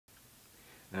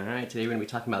Alright, today we're going to be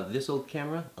talking about this old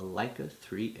camera, a Leica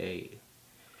 3A.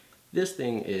 This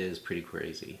thing is pretty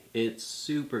crazy. It's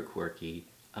super quirky.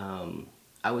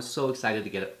 I was so excited to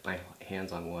get my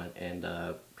hands on one and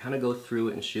kind of go through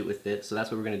it and shoot with it, so that's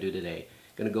what we're going to do today.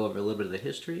 Going to go over a little bit of the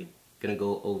history, going to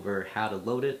go over how to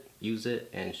load it, use it,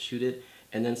 and shoot it,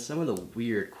 and then some of the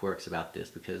weird quirks about this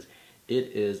because it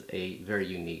is a very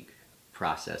unique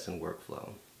process and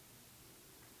workflow.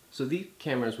 So these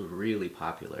cameras were really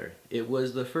popular. It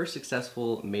was the first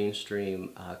successful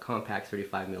mainstream compact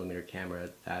 35mm camera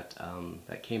that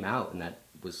came out and that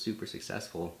was super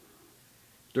successful.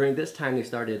 During this time they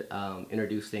started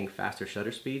introducing faster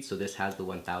shutter speeds, so this has the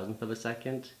 1,000th of a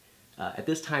second. At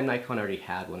this time Nikon already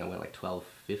had one that went like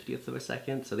 12/50th of a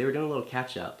second, so they were doing a little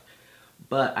catch up.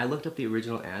 But I looked up the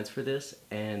original ads for this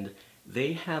and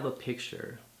they have a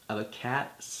picture of a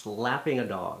cat slapping a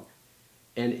dog.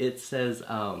 And it says,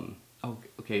 oh,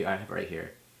 okay, I have it right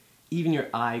here. Even your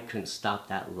eye couldn't stop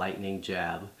that lightning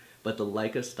jab, but the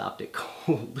Leica stopped it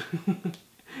cold.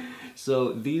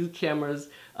 So these cameras,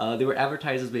 they were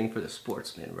advertised as being for the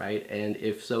sportsman, right? And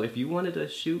if you wanted to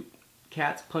shoot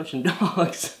cats punching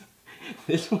dogs,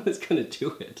 this one is gonna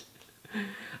do it.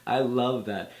 I love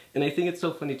that. And I think it's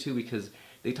so funny too because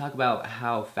they talk about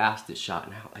how fast it shot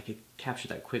and how like it captured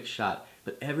that quick shot,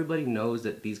 but everybody knows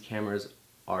that these cameras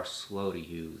are slow to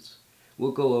use.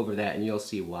 We'll go over that and you'll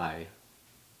see why.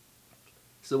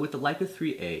 So with the Leica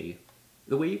 3A,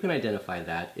 the way you can identify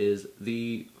that is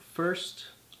the first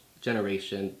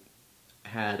generation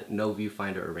had no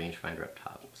viewfinder or rangefinder up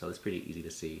top, so it's pretty easy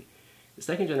to see. The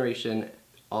second generation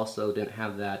also didn't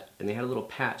have that, and they had a little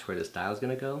patch where this dial is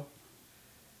going to go.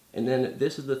 And then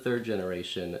this is the third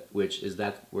generation, which is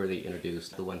where they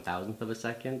introduced the 1,000th of a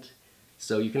second.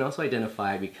 So you can also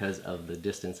identify because of the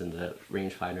distance in the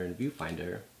rangefinder and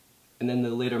viewfinder. And then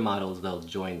the later models, they'll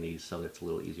join these so it's a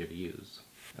little easier to use.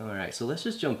 Alright, so let's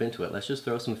just jump into it. Let's just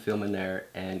throw some film in there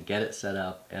and get it set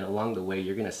up, and along the way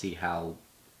you're going to see how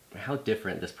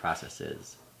different this process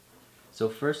is. So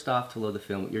first off, to load the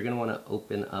film, you're going to want to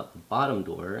open up the bottom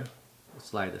door,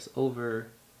 slide this over,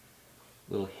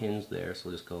 little hinge there, so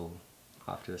we'll just go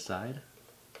off to the side.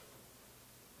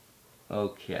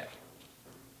 Okay.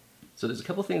 So there's a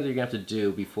couple things that you're going to have to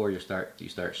do before you start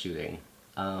shooting.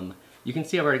 You can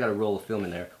see I've already got a roll of film in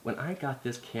there. When I got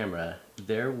this camera,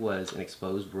 there was an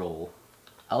exposed roll.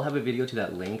 I'll have a video to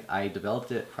that link. I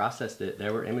developed it, processed it,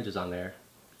 there were images on there.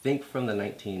 I think from the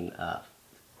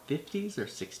 1950s or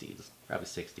 60s, probably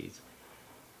 60s.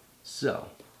 So,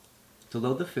 to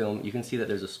load the film, you can see that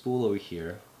there's a spool over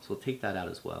here, so we'll take that out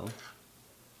as well.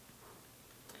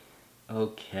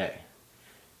 Okay.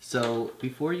 So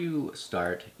before you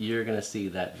start, you're going to see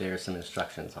that there's some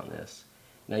instructions on this.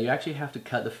 Now you actually have to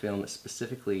cut the film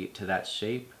specifically to that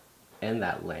shape and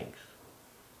that length.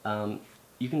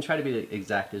 You can try to be as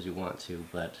exact as you want to,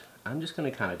 but I'm just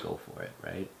going to kind of go for it,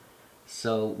 right?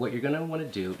 So what you're going to want to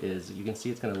do is, you can see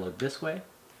it's going to load this way.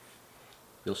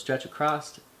 You'll stretch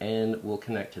across and we'll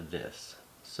connect to this.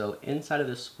 So inside of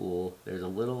this spool, there's a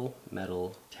little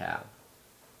metal tab.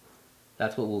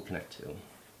 That's what we'll connect to.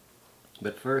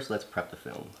 But first, let's prep the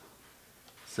film.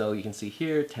 So you can see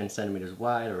here, 10 centimeters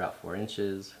wide, or about 4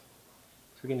 inches. So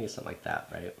we're going to need something like that,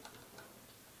 right?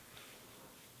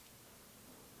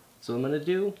 So what I'm going to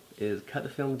do is cut the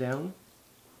film down.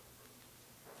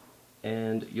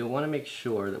 And you'll want to make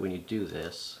sure that when you do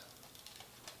this,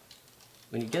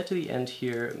 when you get to the end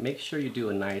here, make sure you do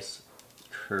a nice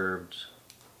curved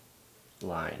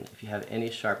line. If you have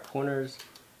any sharp corners,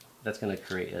 that's going to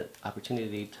create an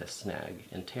opportunity to snag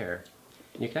and tear.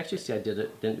 And you can actually see I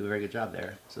didn't do a very good job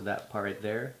there. So that part right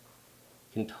there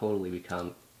can totally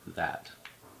become that,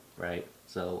 right?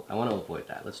 So I want to avoid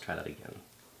that. Let's try that again.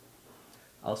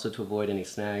 Also, to avoid any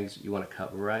snags, you want to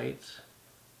cut right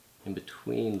in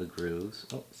between the grooves.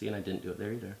 Oh, see, and I didn't do it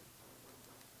there either.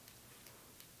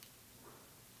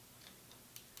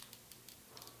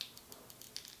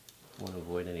 Want to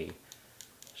avoid any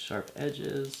sharp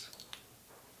edges.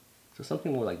 So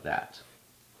something more like that.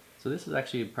 So this is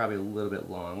actually probably a little bit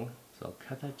long, so I'll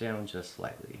cut that down just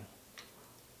slightly.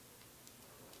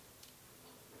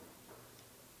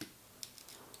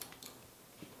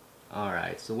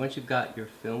 Alright, so once you've got your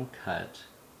film cut,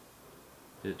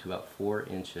 did it to about 4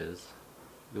 inches,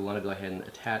 you'll want to go ahead and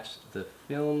attach the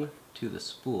film to the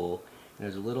spool, and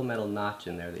there's a little metal notch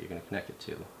in there that you're going to connect it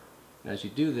to. And as you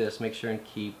do this, make sure and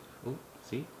keep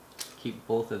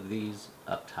both of these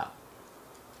up top.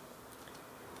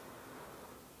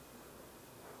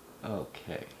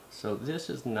 Okay, so this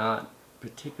is not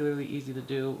particularly easy to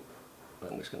do,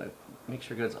 but I'm just going to make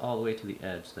sure it goes all the way to the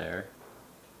edge there.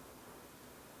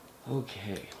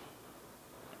 Okay,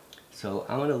 So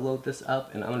I'm gonna load this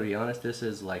up, and I'm gonna be honest, this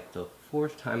is like the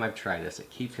 4th time I've tried this.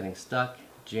 It keeps getting stuck,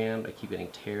 jammed, I keep getting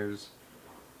tears.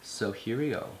 So here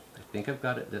we go. I think I've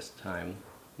got it this time.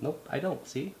 Nope, I don't,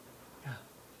 see? Yeah,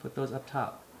 put those up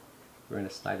top. We're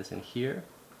gonna slide this in here.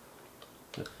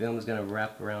 The film is gonna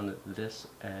wrap around this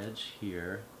edge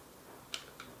here.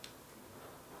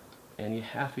 And you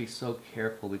have to be so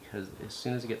careful because as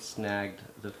soon as it gets snagged,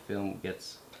 the film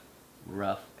gets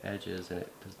rough edges and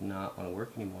it does not want to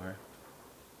work anymore.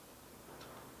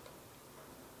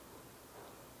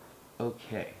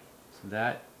 Okay, so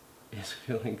that is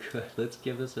feeling good. Let's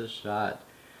give this a shot.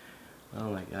 Oh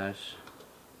my gosh.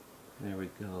 There we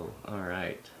go.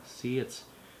 Alright. See, it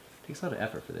takes a lot of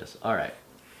effort for this. Alright.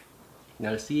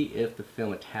 Now to see if the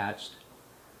film attached,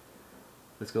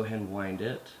 let's go ahead and wind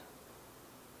it.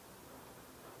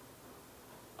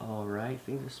 Alright,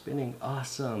 things are spinning.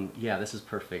 Awesome. Yeah, this is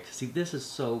perfect. See, this is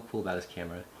so cool about this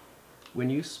camera. When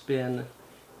you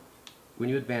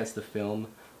advance the film,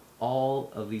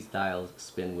 all of these dials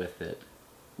spin with it,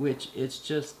 which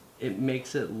it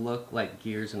makes it look like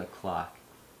gears in a clock.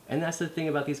 And that's the thing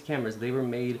about these cameras. They were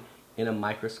made in a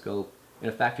microscope, in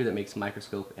a factory that makes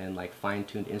microscope and like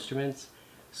fine-tuned instruments.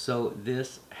 So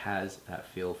this has that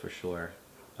feel for sure.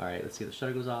 Alright, let's see, the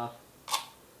shutter goes off.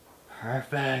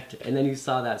 Perfect! And then you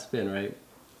saw that spin, right?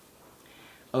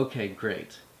 Okay,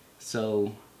 great.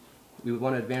 So we would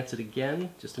want to advance it again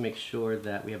just to make sure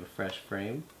that we have a fresh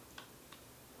frame.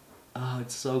 Oh,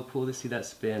 it's so cool to see that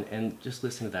spin, and just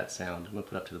listen to that sound. I'm going to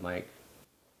put it up to the mic.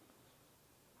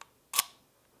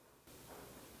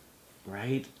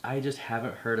 Right? I just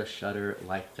haven't heard a shutter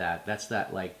like that. That's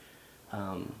that like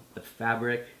the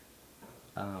fabric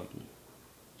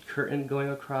curtain going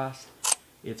across.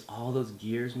 It's all those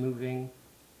gears moving.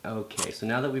 Okay, so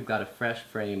now that we've got a fresh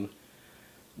frame,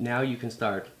 now you can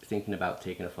start thinking about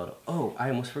taking a photo. Oh, I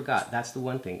almost forgot. That's the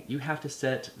one thing. You have to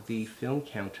set the film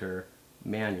counter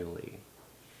manually.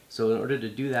 So in order to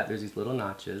do that, there's these little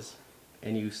notches,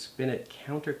 and you spin it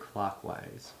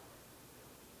counterclockwise.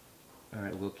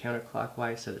 Alright, we'll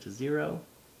counterclockwise, set it to 0.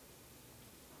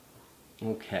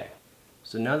 Okay,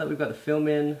 so now that we've got the film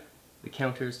in, the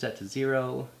counter is set to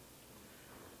 0,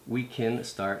 we can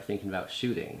start thinking about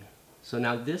shooting. So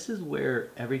now this is where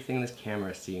everything in this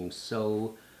camera seems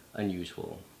so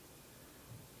unusual.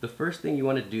 The first thing you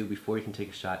want to do before you can take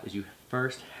a shot is you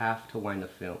first have to wind the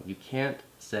film. You can't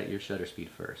set your shutter speed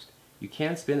first. You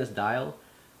can spin this dial,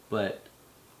 but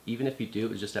even if you do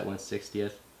it just at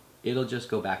 1/60th, it'll just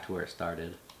go back to where it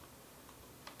started.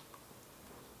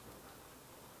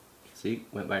 See,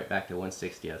 went right back to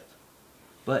 1/60th.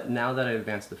 But now that I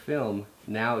advanced the film,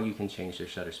 now you can change your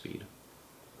shutter speed.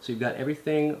 So you've got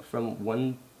everything from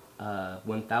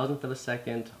 1/1000th of a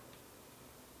second,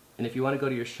 and if you want to go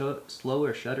to your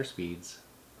slower shutter speeds,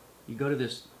 you go to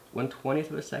this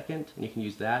 1/20th of a second, and you can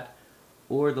use that,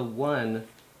 or the 1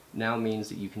 now means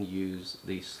that you can use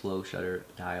the slow shutter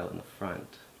dial in the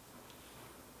front.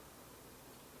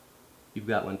 You've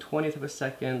got 1/20th of a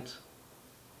second,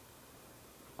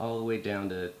 all the way down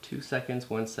to 2 seconds,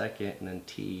 1 second, and then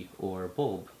T or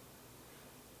bulb.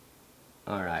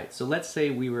 Alright, so let's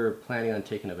say we were planning on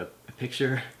taking a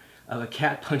picture of a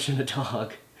cat punching a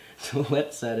dog. So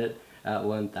let's set it at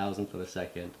 1/1000th of a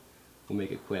second. We'll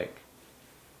make it quick.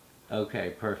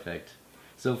 Okay, perfect.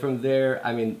 So from there,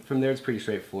 it's pretty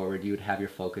straightforward. You would have your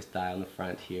focus dial in the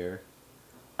front here.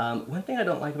 One thing I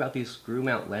don't like about these screw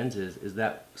mount lenses is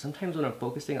that sometimes when I'm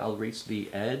focusing, I'll reach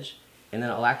the edge, and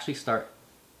then I'll actually start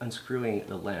unscrewing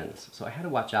the lens. So I had to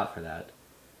watch out for that.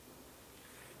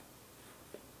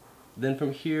 Then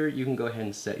from here, you can go ahead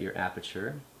and set your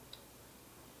aperture.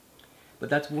 But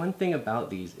that's one thing about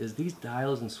these, is these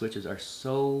dials and switches are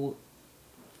so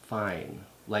fine.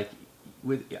 Like,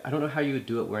 I don't know how you would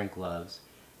do it wearing gloves.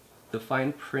 The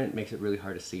fine print makes it really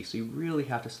hard to see, so you really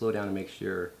have to slow down and make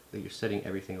sure that you're setting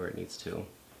everything where it needs to.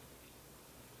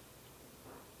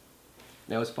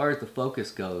 Now as far as the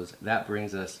focus goes, that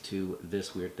brings us to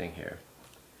this weird thing here.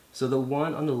 So the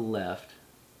one on the left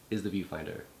is the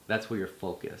viewfinder. That's where your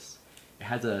focus. It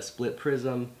has a split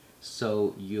prism,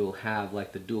 so you'll have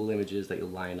like the dual images that you'll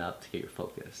line up to get your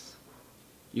focus.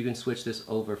 You can switch this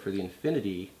over for the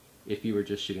infinity if you were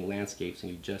just shooting landscapes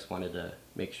and you just wanted to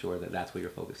make sure that that's what you're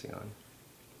focusing on.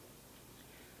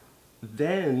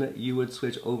 Then you would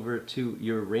switch over to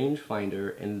your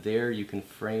rangefinder, and there you can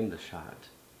frame the shot.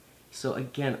 So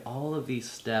again, all of these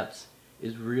steps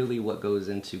is really what goes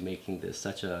into making this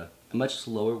such a much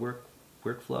slower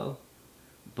workflow,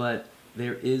 but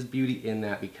there is beauty in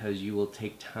that because you will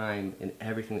take time in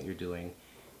everything that you're doing,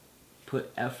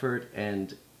 put effort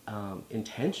and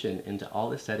intention into all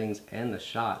the settings and the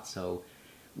shot. So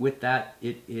with that,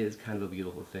 it is kind of a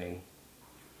beautiful thing.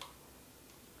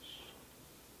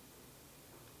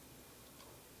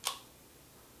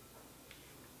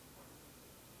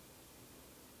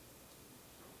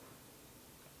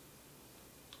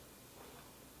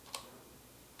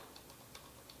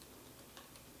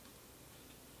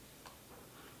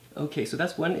 Okay, so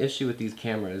that's one issue with these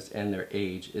cameras and their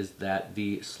age, is that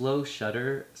the slow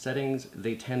shutter settings,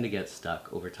 they tend to get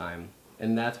stuck over time.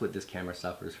 And that's what this camera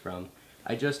suffers from.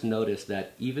 I just noticed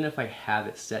that even if I have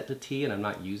it set to T and I'm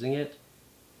not using it,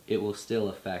 it will still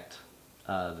affect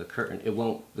the curtain.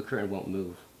 The curtain won't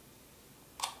move.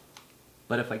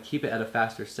 But if I keep it at a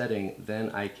faster setting,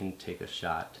 then I can take a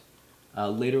shot.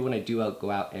 Later when I do go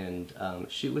out and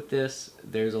shoot with this,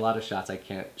 there's a lot of shots I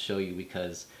can't show you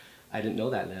because I didn't know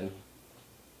that then.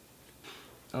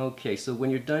 Okay, so when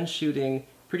you're done shooting,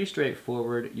 pretty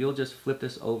straightforward. You'll just flip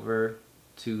this over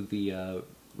to the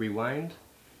rewind,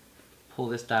 pull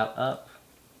this dial up,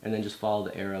 and then just follow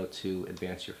the arrow to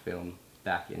advance your film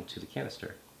back into the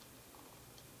canister.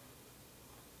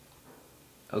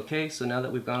 Okay, so now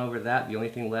that we've gone over that, the only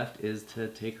thing left is to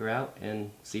take her out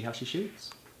and see how she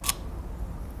shoots.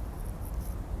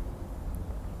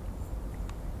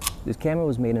 This camera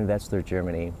was made in Wetzlar,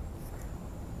 Germany.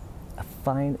 A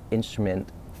fine instrument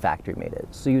factory made it,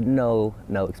 so you'd know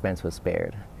no expense was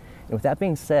spared. And with that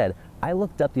being said, I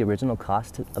looked up the original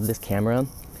cost of this camera,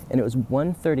 and it was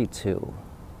 $132.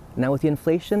 Now with the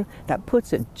inflation, that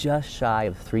puts it just shy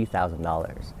of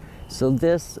 $3,000. So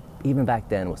this, even back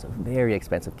then, was a very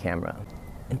expensive camera.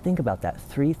 And think about that,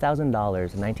 $3,000 in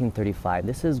 1935,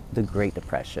 this is the Great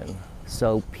Depression.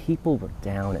 So people were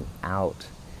down and out.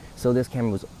 So this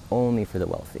camera was only for the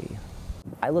wealthy.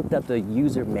 I looked up the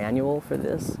user manual for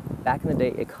this. Back in the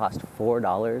day, it cost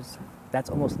 $4. That's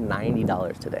almost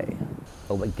 $90 today.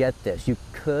 Oh, but get this, you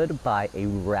could buy a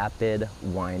rapid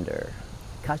winder.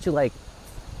 Cost you like,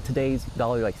 today's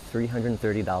dollar, like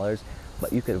 $330,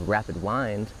 but you could rapid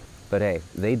wind. But hey,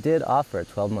 they did offer a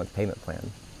 12-month payment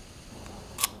plan.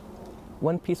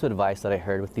 One piece of advice that I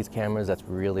heard with these cameras that's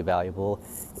really valuable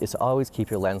is to always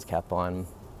keep your lens cap on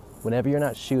whenever you're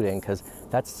not shooting, because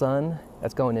that sun,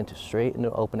 that's going into straight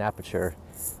into open aperture,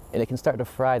 and it can start to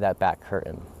fry that back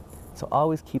curtain. So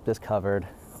always keep this covered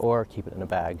or keep it in a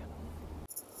bag.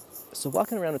 So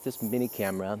walking around with this mini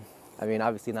camera, I mean,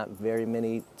 obviously not very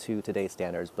mini to today's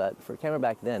standards, but for a camera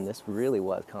back then, this really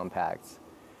was compact.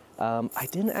 I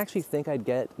didn't actually think I'd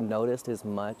get noticed as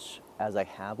much as I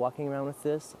have walking around with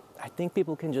this. I think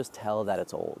people can just tell that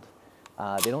it's old.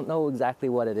 They don't know exactly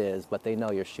what it is, but they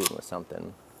know you're shooting with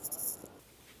something.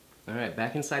 Alright,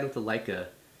 back inside with the Leica.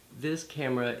 This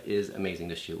camera is amazing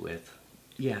to shoot with.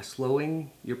 Yeah,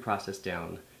 slowing your process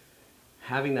down,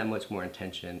 having that much more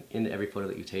intention in every photo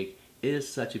that you take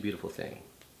is such a beautiful thing.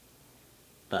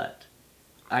 But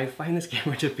I find this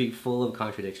camera to be full of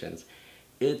contradictions.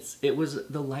 It was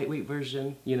the lightweight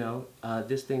version, you know,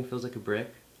 this thing feels like a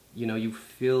brick. You know, you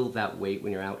feel that weight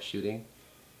when you're out shooting.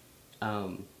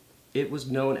 It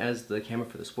was known as the camera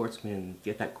for the sportsman,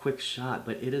 get that quick shot,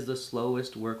 but it is the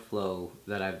slowest workflow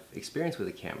that I've experienced with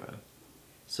a camera.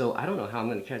 So I don't know how I'm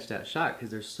going to catch that shot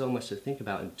because there's so much to think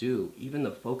about and do. Even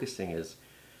the focusing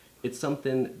it's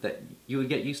something that you would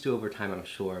get used to over time, I'm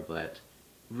sure, but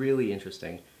really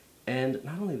interesting. And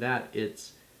not only that,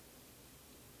 it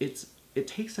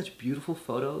takes such beautiful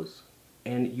photos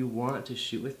and you want to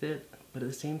shoot with it, but at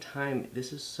the same time,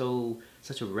 this is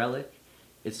such a relic,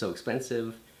 it's so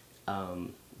expensive,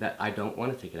 that I don't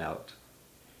want to take it out.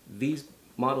 These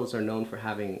models are known for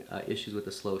having issues with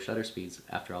the slow shutter speeds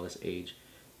after all this age,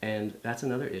 and that's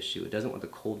another issue. It doesn't want the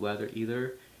cold weather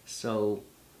either, so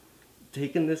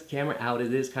taking this camera out,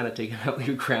 it is kind of taking out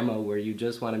your grandma, where you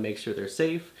just want to make sure they're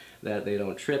safe, that they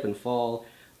don't trip and fall,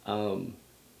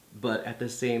 but at the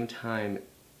same time,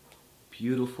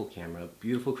 beautiful camera,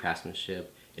 beautiful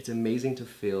craftsmanship. It's amazing to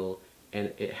feel,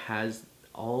 and it has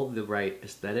all the right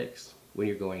aesthetics when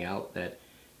you're going out, that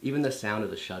even the sound of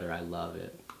the shutter, I love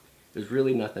it. There's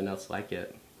really nothing else like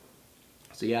it.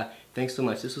 So yeah, thanks so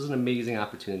much. This was an amazing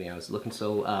opportunity. I was looking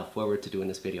so forward to doing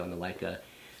this video on the Leica.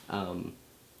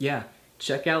 Yeah,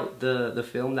 check out the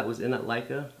film that was in that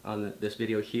Leica on this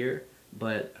video here.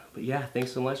 But yeah,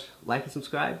 thanks so much. Like and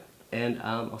subscribe, and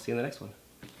I'll see you in the next one.